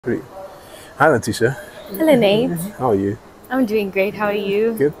Great. Hi, Litisha. Hello, Nate. How are you? I'm doing great. How are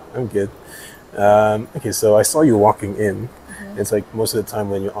you? Good. I'm good. Okay, so I saw you walking in. Mhm. It's like most of the time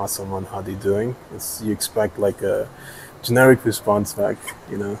when you ask someone how they're doing, you expect like a generic response back,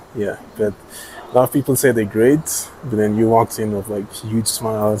 Yeah, but a lot of people say they're great, but then you walked in with like huge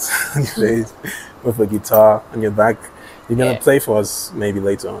smiles on your face, with a guitar on your back. You're gonna Yeah. play for us maybe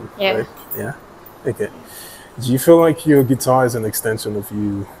later on, Yeah. right? Yeah. Okay. Do you feel like your guitar is an extension of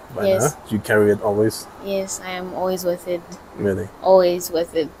you by now? Yes. Do you carry it always? Yes, I am always with it. Really? Always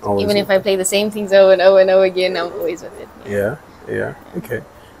with it. Always Even if with I it? play the same things over and over and over again, I'm always with it. Yeah, yeah. Okay.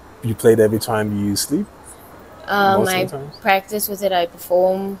 You play it every time you sleep? Most of I the times? practice with it. I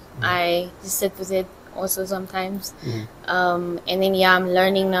perform. I just sit with it also sometimes. Mhm. And then I'm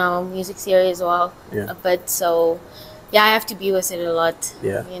learning now music theory as well. Yeah. A bit. So I have to be with it a lot.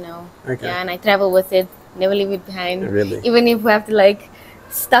 Yeah. Okay. Yeah, and I travel with it. Never leave it behind. Really? Even if we have to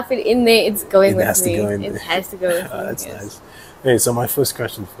stuff it in there, it's going It with has to me. go in It there. has to go with me. That's Yes. nice. Hey, so my first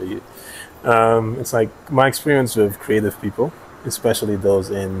question for you. It's like my experience with creative people, especially those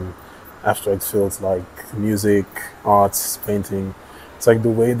in abstract fields like music, arts, painting. It's like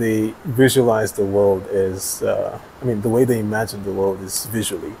the way they visualize the world is, the way they imagine the world is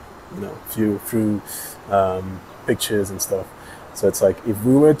visually, through pictures and stuff. So it's like if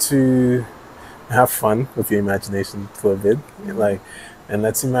we were to have fun with your imagination for a bit, and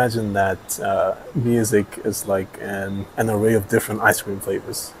let's imagine that music is like an array of different ice cream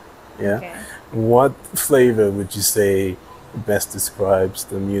flavors. Yeah. Okay. What flavor would you say best describes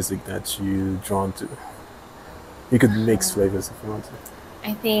the music that you're drawn to? You could mix flavors if you want to.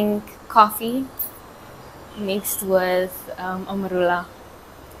 I think coffee mixed with amarula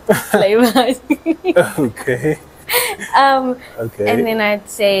flavor. Okay. um, Okay. and then I'd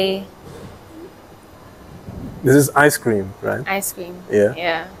say This is ice cream, right? ice cream. Yeah.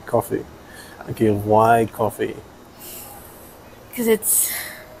 Yeah. Coffee. Okay. Why coffee? Because it's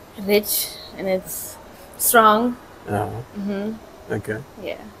rich and it's strong. Uh-huh. Okay.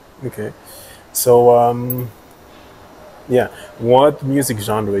 Yeah. Okay. So, yeah. What music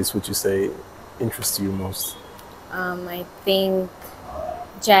genres would you say interest you most? I think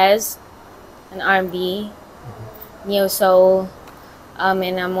jazz and R&B, neo soul,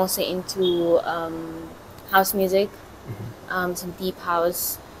 and I'm also into house music, some deep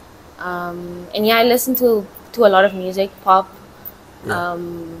house, and I listen to a lot of music, pop.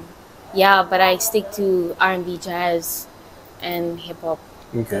 Yeah. But I stick to R&B, jazz, and hip hop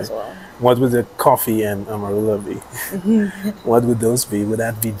Okay. as well. What would the coffee and amarula be? What would those be? Would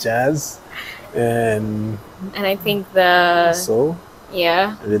that be jazz and And I think the soul?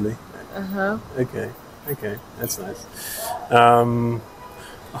 yeah, Really? uh-huh. Okay. Okay. That's nice. Um,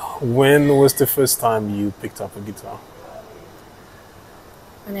 when was the first time you picked up a guitar?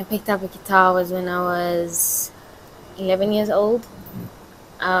 When I picked up a guitar was when I was 11 years old.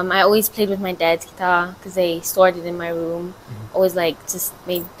 I always played with my dad's guitar because they stored it in my room. Always just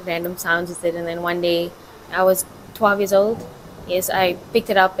made random sounds with it. And then one day I was 12 years old. Yes, I picked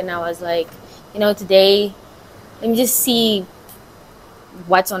it up and I was like, today let me just see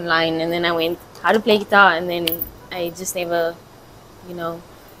what's online. And then I went how to play guitar, and then I just never,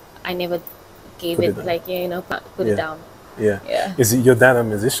 I never gave Put it it down. put Yeah. it down. Yeah. Yeah. Is your dad a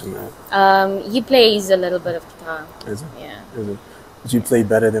musician now? He plays a little bit of guitar. Is it? Yeah. Is it? Do you play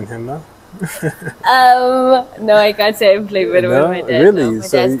better than him now? No, I can't say I play better No? with my dad. Really? No, my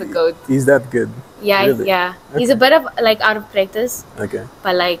So dad's the goat. he's that good? Yeah, Really? yeah. He's a bit of out of practice, Okay.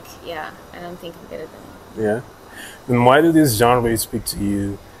 but yeah, I don't think I'm better than him. Yeah. And why do these genres speak to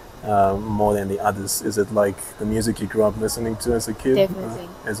you more than the others? Is it like the music you grew up listening to as a kid? Definitely.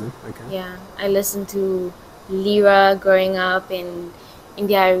 Is it? Okay. Yeah, I listened to Lyra growing up in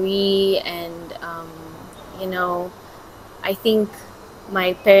India and I think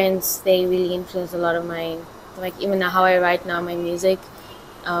my parents, they really influenced a lot of my, even how I write now, my music,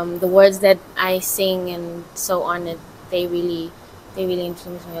 the words that I sing and so on. They really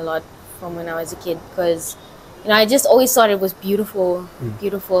influenced me a lot from when I was a kid because I just always thought it was beautiful,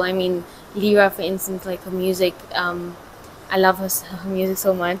 beautiful. I mean, Lyra, for instance, like her music, I love her music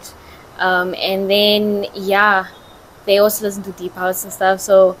so much. And then they also listen to deep house and stuff.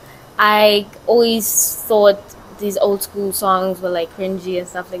 So I always thought these old school songs were cringy and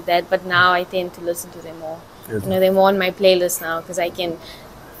stuff like that. But now I tend to listen to them more. Is it? They're more on my playlist now because I can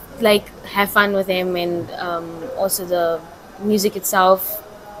have fun with them, and also the music itself,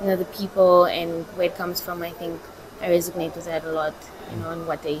 the people and where it comes from. I think I resonate with that a lot, and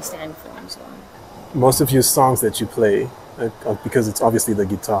what they stand for and so on. Most of your songs that you play, because it's obviously the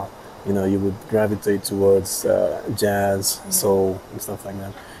guitar, you would gravitate towards jazz, soul, and stuff like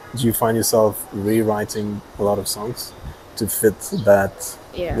that. do you find yourself rewriting a lot of songs to fit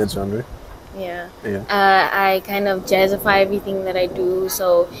Yeah. that genre? Yeah. Yeah. I kind of jazzify everything that I do.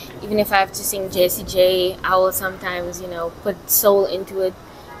 So even if I have to sing Jessie J, I will sometimes, put soul into it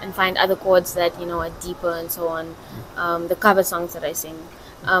and find other chords that, are deeper and so on. The cover songs that I sing.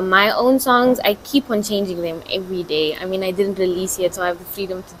 My own songs, I keep on changing them every day. I mean, I didn't release yet, so I have the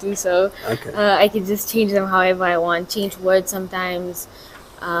freedom to do so. Okay. I can just change them however I want, change words sometimes.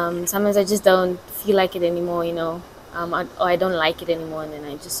 Sometimes I just don't feel like it anymore, or I don't like it anymore, and then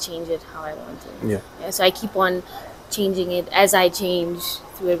I just change it how I want to. Yeah. So I keep on changing it as I change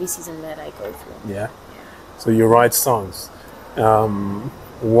through every season that I go through. Yeah. So you write songs.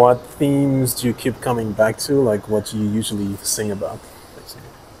 What themes do you keep coming back to? Like what you usually sing about?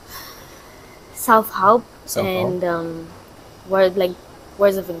 Self-help, Self-help. and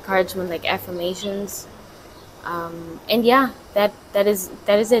words of encouragement, like affirmations. And yeah, that is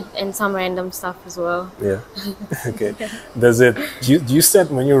it, and some random stuff as well. Yeah. Okay. Do you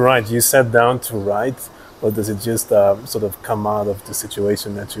set when you write? Do you set down to write, or does it just sort of come out of the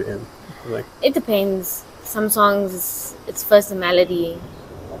situation that you're in? Like. It depends. Some songs, it's first the melody,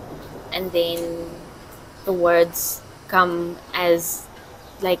 and then the words come as,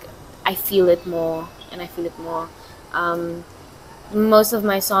 like, I feel it more, and I feel it more. Most of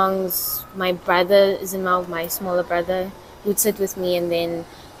my songs, my brother is involved, my smaller brother. He would sit with me, and then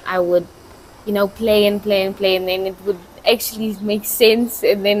I would, play and play and play, and then it would actually make sense,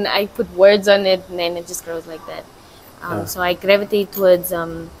 and then I put words on it, and then it just grows like that. So I gravitate towards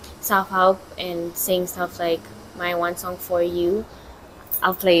self-help and saying stuff like my one song For You.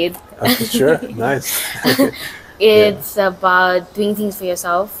 I'll play it. Okay, sure. Nice. Okay. It's about doing things for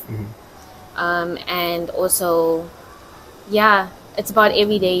yourself. Mm-hmm. And also, yeah, it's about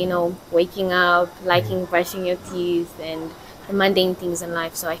every day, waking up, liking brushing your teeth, and the mundane things in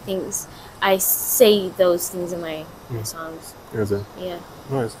life. So I think I say those things in my songs. Okay. Yeah.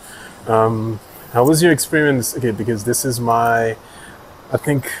 Nice. How was your experience? Okay, because this is I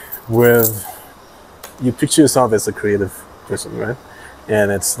think you picture yourself as a creative person, right?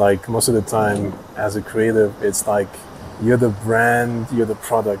 And it's like most of the time as a creative, it's like you're the brand, you're the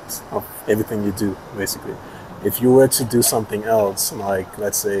product of everything you do, basically. If you were to do something else, like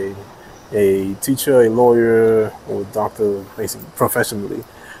let's say a teacher, a lawyer, or a doctor, basically professionally,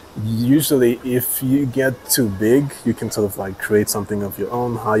 usually if you get too big, you can sort of like create something of your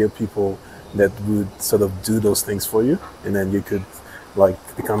own, hire people that would sort of do those things for you, and then you could like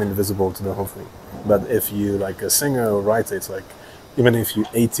become invisible to the whole thing. But if you like a singer or writer, it's like even if you're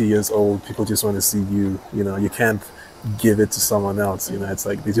 80 years old, people just want to see you. You can't give it to someone else. It's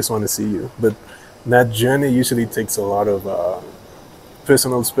like they just want to see you. But that journey usually takes a lot of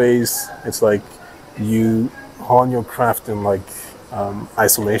personal space. It's like you hone your craft in like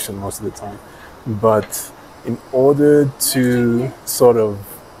isolation most of the time. But in order to sort of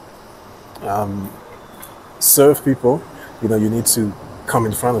serve people, you need to come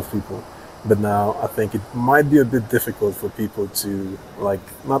in front of people. But now I think it might be a bit difficult for people to like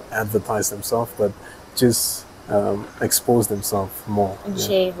not advertise themselves, but just expose themselves more. And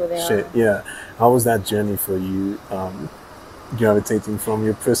share who they are. Yeah. How was that journey for you? Gravitating from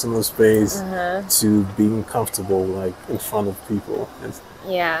your personal space to being comfortable like in front of people.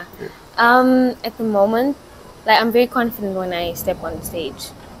 Yeah. At the moment, like I'm very confident when I step on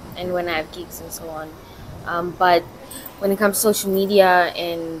stage and when I have gigs and so on. But when it comes to social media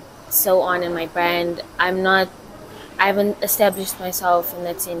and so on in my brand, I haven't established myself in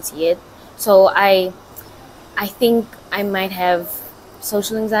that sense yet. So I think I might have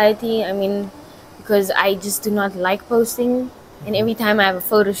social anxiety. I mean, because I just do not like posting, and every time I have a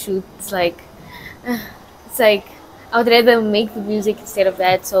photo shoot, it's like I would rather make the music instead of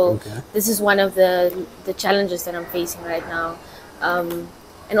that. So this is one of the challenges that I'm facing right now,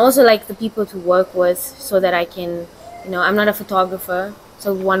 and also like the people to work with, so that I can, I'm not a photographer,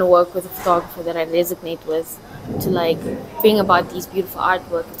 so I want to work with a photographer that I resonate with to like bring about these beautiful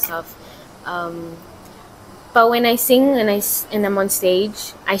artwork and stuff. But when I sing and I'm on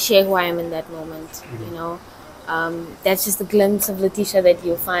stage, I share who I am in that moment. That's just a glimpse of Litisha that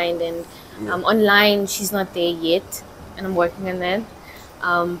you'll find, and online she's not there yet, and I'm working on that.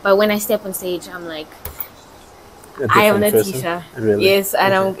 But when I step on stage, I'm like, I am Litisha. Really? Yes,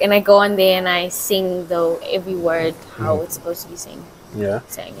 and I go on there and I sing though every word how it's supposed to be sing. Yeah.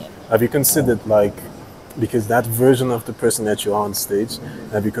 Saying it. Have you considered like, because that version of the person that you are on stage,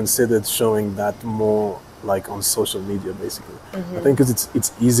 have you considered showing that more like on social media, basically? I think because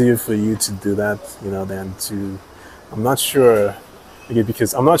it's easier for you to do that, than to. I'm not sure,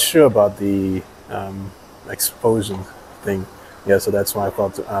 because I'm not sure about the exposure thing. Yeah, so that's why I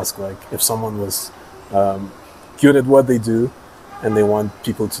thought to ask, like, if someone was good at what they do, and they want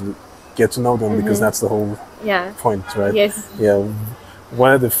people to get to know them, because that's the whole Yeah. point, right? Yes. Yeah.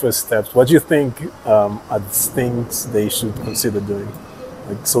 One of the first steps. What do you think are the things they should consider doing?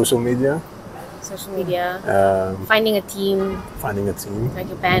 Like social media, Social media. um, Finding a team, finding a team. like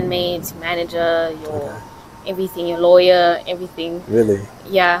your bandmates, manager, your Okay. everything, your lawyer, everything. Really?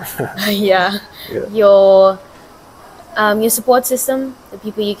 Yeah. Yeah. Yeah. Your support system, the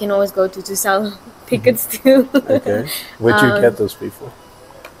people you can always go to sell tickets to. Okay. Where'd you get those people?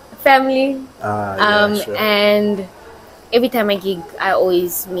 Family. Yeah, sure. And every time I gig, I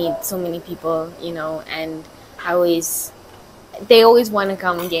always meet so many people, and they always want to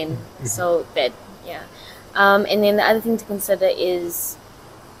come again. So that, yeah. And then the other thing to consider is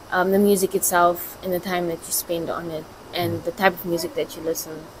the music itself and the time that you spend on it, and the type of music that you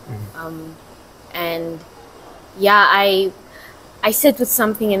listen. And yeah, I sit with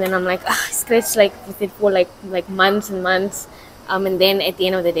something and then I'm like, I scratch with it for like months and months. And then at the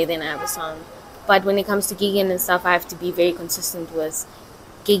end of the day, then I have a song. But when it comes to gigging and stuff, I have to be very consistent with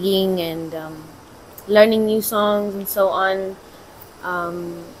gigging and learning new songs and so on.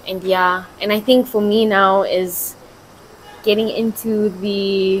 And yeah, and I think for me now is getting into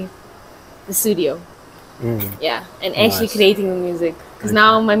the studio. Yeah, and actually Nice. creating the music. Because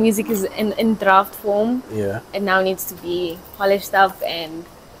now my music is in draft form. Yeah. It now needs to be polished up and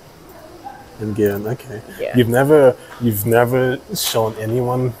And again, okay. Yeah. You've never shown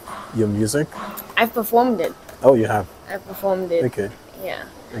anyone your music? I've performed it. Oh, you have. I've performed it. Okay. Yeah.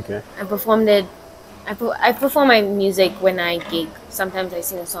 Okay. I performed it. I perform my music when I gig. Sometimes I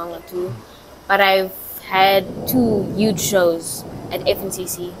sing a song or two. But I've had 2 huge shows at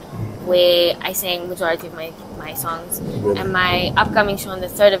FNCC where I sang majority of my songs. Really? And my upcoming show on the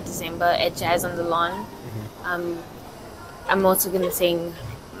 3rd of December at Jazz on the Lawn, I'm also going to sing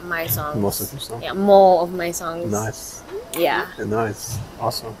my songs. Most of your songs? Yeah, more of my songs. Nice. Yeah. Nice.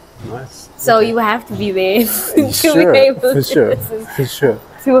 Awesome. Nice. So Okay. you have to be there to Sure, be able for to sure. listen For sure.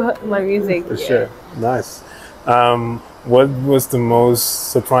 to my music. For Yeah. sure. Nice. What was the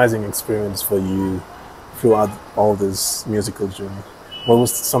most surprising experience for you throughout all this musical journey? What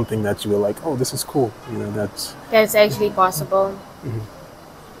was something that you were like, oh, this is cool? That's That's actually possible.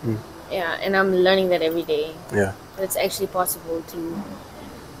 Yeah, and I'm learning that every day. yeah. That it's actually possible to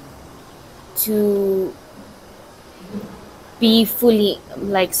be fully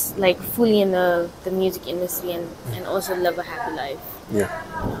fully in the music industry and also live a happy life. Yeah.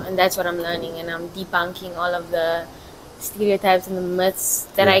 And that's what I'm learning, and I'm debunking all of the stereotypes and the myths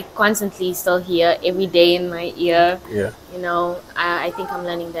that Yeah. I constantly still hear every day in my ear. Yeah. I think I'm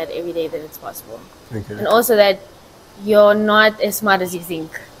learning that every day that it's possible, Okay. and also that you're not as smart as you think.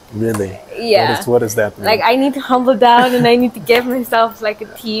 Really? Yeah. What does that mean? Like, I need to humble down and I need to give myself like a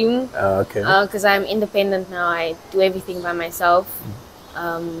team, Okay. because I'm independent now. I do everything by myself.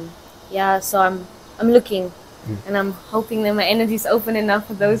 Yeah, so I'm looking, and I'm hoping that my energy is open enough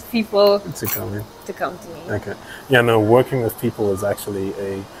for those people To come in. to come to me. Okay. Yeah, no, working with people is actually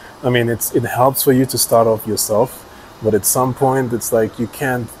it helps for you to start off yourself, but at some point it's like you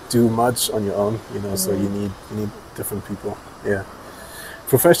can't do much on your own, so you need different people. Yeah.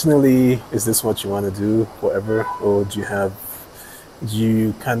 Professionally, is this what you want to do forever, or do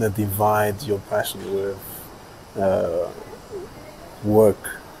you kind of divide your passion with work,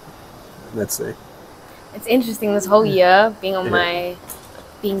 let's say? It's interesting this whole year being Yeah.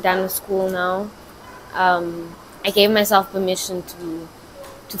 being done with school now. I gave myself permission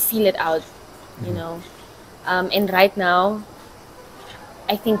to feel it out, and right now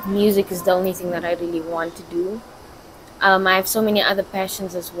I think music is the only thing that I really want to do. I have so many other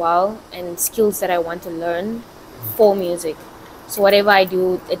passions as well and skills that I want to learn for music. So whatever I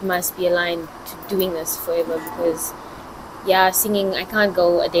do, it must be aligned to doing this forever, because singing, I can't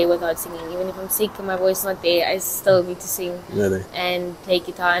go a day without singing. Even if I'm sick and my voice is not there, I still need to sing Really? and play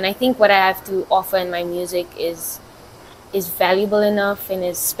guitar. And I think what I have to offer in my music is valuable enough and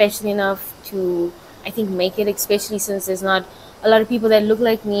is special enough to, I think, make it, especially since there's not a lot of people that look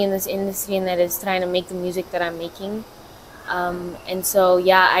like me in this industry and that is trying to make the music that I'm making. And so,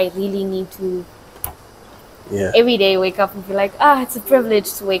 I really need to Yeah. every day wake up and feel like, it's a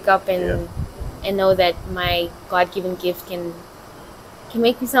privilege to wake up and know that my God-given gift can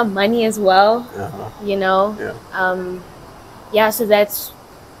make me some money as well. Yeah. So that's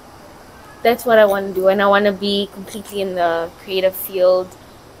what I want to do, and I want to be completely in the creative field.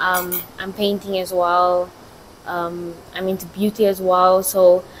 I'm painting as well. I'm into beauty as well.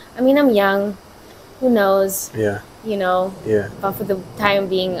 So I'm young. Who knows? Yeah. Yeah. Yeah. But for the time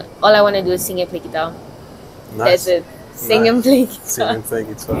being, all I want to do is sing and play guitar. Nice. That's it. Sing and play guitar. Sing and play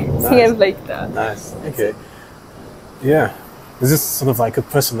guitar. Nice. Sing and play guitar. Nice. Okay. Yeah. This is sort of like a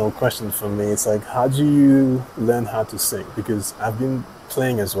personal question for me. It's like, how do you learn how to sing? Because I've been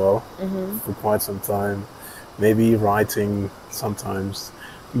playing as well for quite some time, maybe writing sometimes,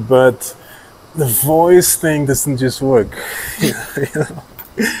 but the voice thing doesn't just work. You know?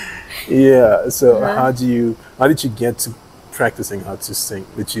 Yeah. So how did you get to practicing how to sing?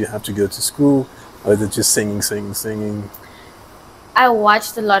 Did you have to go to school, or is it just singing? I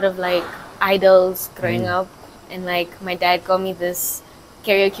watched a lot of like idols growing up, and like my dad got me this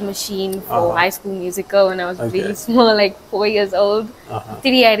karaoke machine for High School Musical when I was really small, like 4 years old.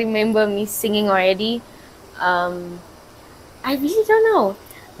 3, I remember me singing already. I really don't know.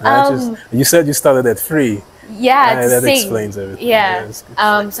 You said you started at 3. Yeah, that sing. explains everything. Yeah.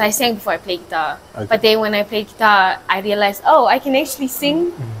 So I sang before I played guitar. But then when I played guitar, I realized, I can actually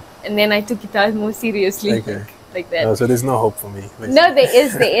sing. And then I took guitar more seriously. Like that. Oh, so there's no hope for me. Basically. No, there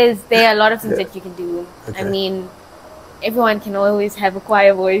is. There are a lot of things that you can do. I mean, everyone can always have a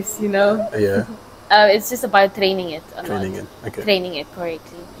choir voice, you know? Yeah. It's just about training it. Training it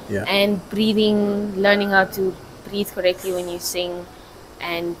correctly. Yeah. And breathing, learning how to breathe correctly when you sing,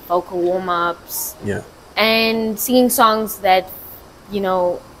 and vocal warm-ups. Yeah. And singing songs that,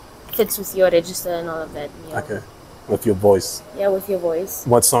 fits with your register and all of that. Yeah. Okay. With your voice. Yeah, with your voice.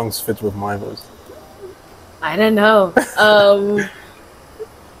 What songs fit with my voice? I don't know.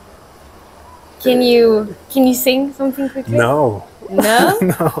 Can you sing something quickly? No. No?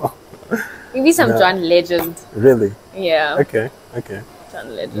 No. Maybe some John Legend. Really? Yeah. Okay.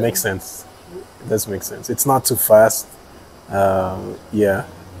 John Legend. Makes sense. It does make sense. It's not too fast. Yeah.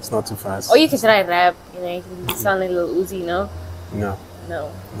 It's not too fast. Or you could try rap. You can sound like a little Uzi, no?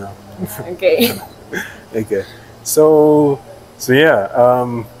 No. Okay. Okay. So yeah.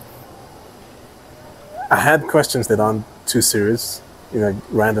 I had questions that aren't too serious.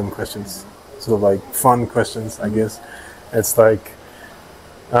 Random questions, sort of like fun questions, I guess. It's like,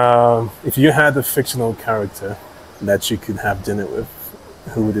 if you had a fictional character that you could have dinner with,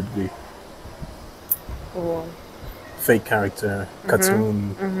 who would it be? Oh. Fake character,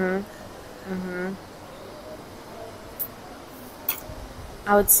 cartoon.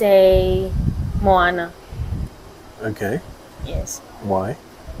 I would say Moana. Okay. Yes. Why?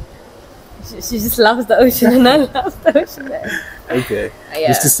 She just loves the ocean, and I love the ocean. Okay. Yeah.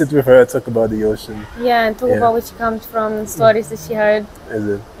 Just to sit with her, talk about the ocean. Yeah, and talk about where she comes from, stories that she heard. Is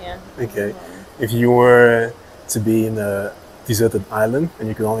it? Yeah. Okay. If you were to be in a deserted island and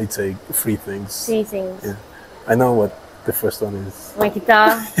you could only take 3 things. 3 things. Yeah. I know what the first one is. My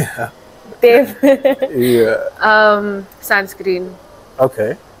guitar. Yeah. Dave. Yeah. Sunscreen.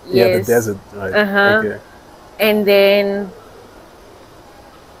 Okay. Yes. Yeah, the desert, right. Okay. And then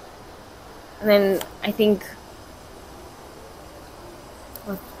I think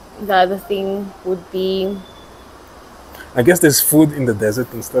the other thing would be... I guess there's food in the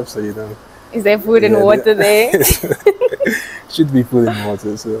desert and stuff, so you don't... Is there food and water there? Should be food and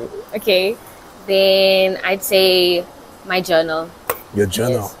water, so... Okay. Then I'd say my journal. Your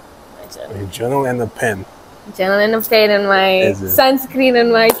journal? Yes, my journal. Your journal and a pen. Journal and a pen and my sunscreen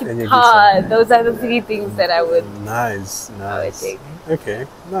and my guitar. Those are the 3 things that I would... Nice. I would take. Okay,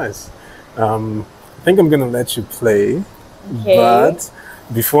 nice. I think I'm gonna let you play, Okay. but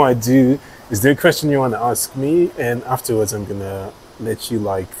before I do, is there a question you want to ask me? And afterwards, I'm gonna let you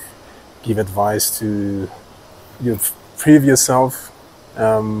give advice to your previous self.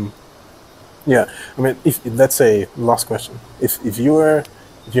 Yeah, I mean, if let's say last question, if you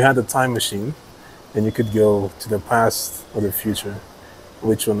had a time machine and you could go to the past or the future,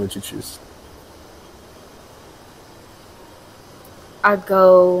 which one would you choose? I'd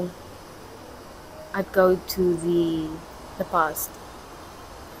go to the past.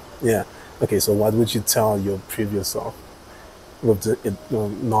 Yeah. Okay, so what would you tell your previous self with the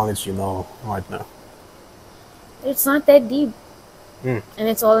knowledge you know right now? It's not that deep. Mm. And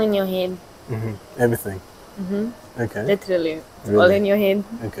it's all in your head. Mm-hmm. Everything. Mm-hmm. Okay. Literally. It's all in your head.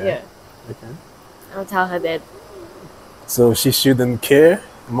 Okay. Yeah. Okay. I'll tell her that. So she shouldn't care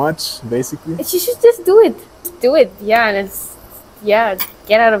much, basically? She should just do it. Do it. Yeah, and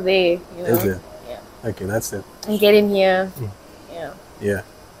get out of there. Is it? Yeah. Okay, that's it. And get in here. Mm. Yeah. Yeah.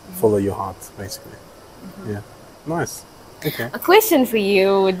 Follow your heart, basically. Mm-hmm. Yeah. Nice. Okay. A question for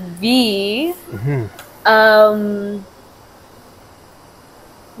you would be,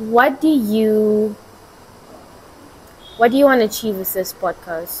 what do you want to achieve with this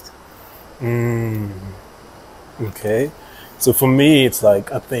podcast? Okay. So for me, it's I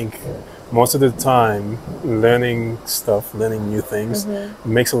think most of the time, learning new things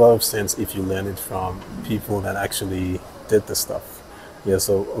makes a lot of sense if you learn it from people that actually did the stuff. Yeah,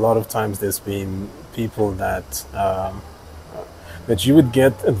 so a lot of times there's been people that you would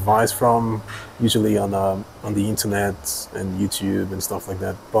get advice from, usually on the internet and YouTube and stuff like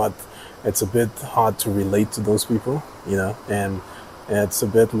that. But it's a bit hard to relate to those people, and it's a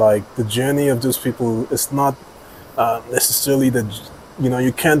bit like the journey of those people is not necessarily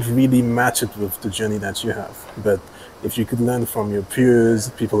you can't really match it with the journey that you have. But if you could learn from your peers,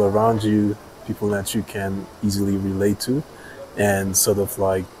 people around you, people that you can easily relate to, and sort of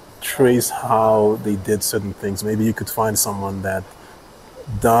like trace how they did certain things, maybe you could find someone that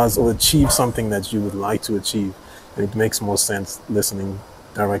does or achieves something that you would like to achieve, and it makes more sense listening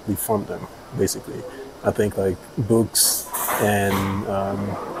directly from them. Basically, I think like books and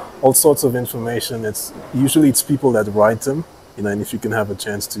all sorts of information. It's people that write them, and if you can have a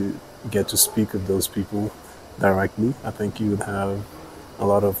chance to get to speak with those people directly, I think you would have a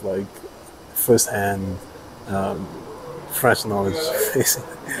lot of like firsthand fresh knowledge.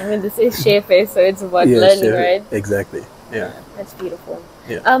 Basically. I mean, this is Shareface, so it's about Yeah, learning, sure. right? Exactly. Yeah. That's beautiful.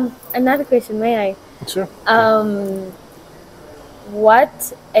 Yeah. Another question, may I? Sure.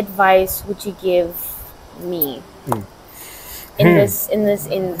 What advice would you give me in this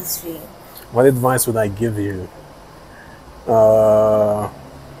industry? What advice would I give you?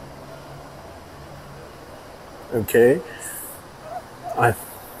 Okay.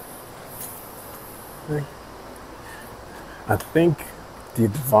 I think the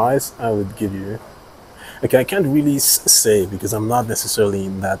advice I would give you. Okay, I can't really say because I'm not necessarily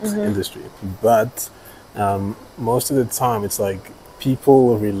in that industry, but most of the time it's like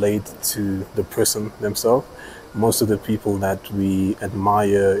people relate to the person themselves. Most of the people that we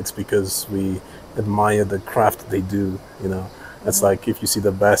admire, it's because we admire the craft they do, It's like if you see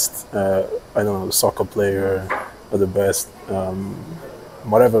the best, soccer player or the best,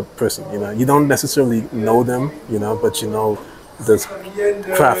 whatever person, you don't necessarily know them, but you know the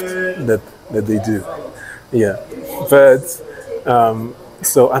craft that they do. Yeah, but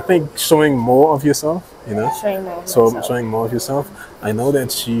so I think showing more of yourself, showing more of yourself. I know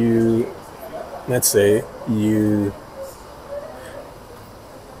that let's say you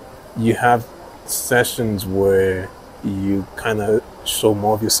have sessions where you kind of show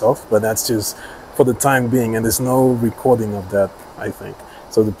more of yourself, but that's just for the time being, and there's no recording of that, I think.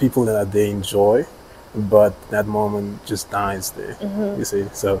 So the people they enjoy, but that moment just dies there, you see.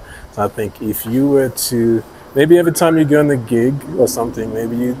 So I think if you were to, maybe every time you go on a gig or something,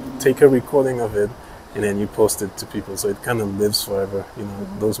 maybe you take a recording of it and then you post it to people, so it kind of lives forever,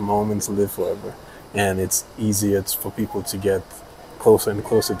 those moments live forever, and it's easier for people to get closer and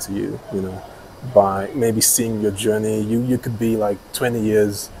closer to you, by maybe seeing your journey. You could be like 20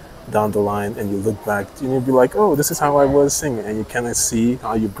 years down the line and you look back and you'll be like, oh, this is how I was singing, and you kind of see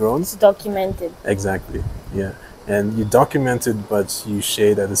how you've grown. It's documented. Exactly, yeah. And you document it, but you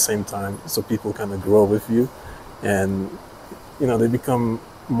share it at the same time, so people kind of grow with you, and they become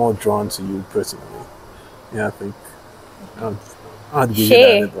more drawn to you personally. Yeah, I think I'd give you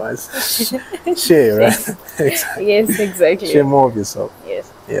that advice. Share, right? Exactly. Yes, exactly. Share more of yourself.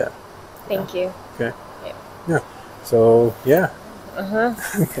 Yes. Yeah. Thank you. Okay. Yeah. So yeah.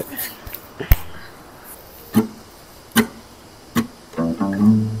 Okay.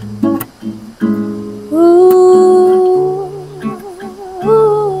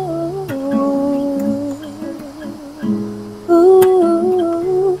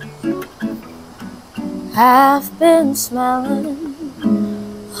 I've been smiling,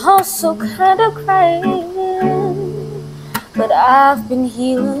 also kinda crying, but I've been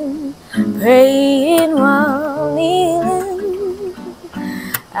healing, praying while kneeling.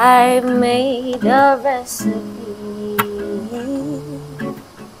 I made a recipe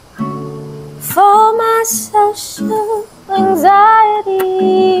for my social anxiety.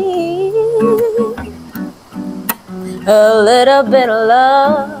 A little bit of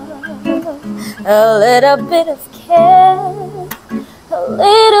love, a little bit of care, a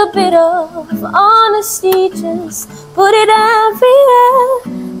little bit of honesty, just put it everywhere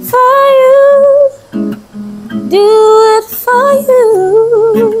for you, do it for you,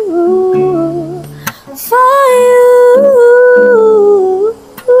 for you,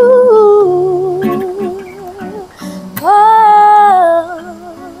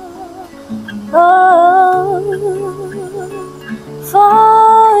 oh, for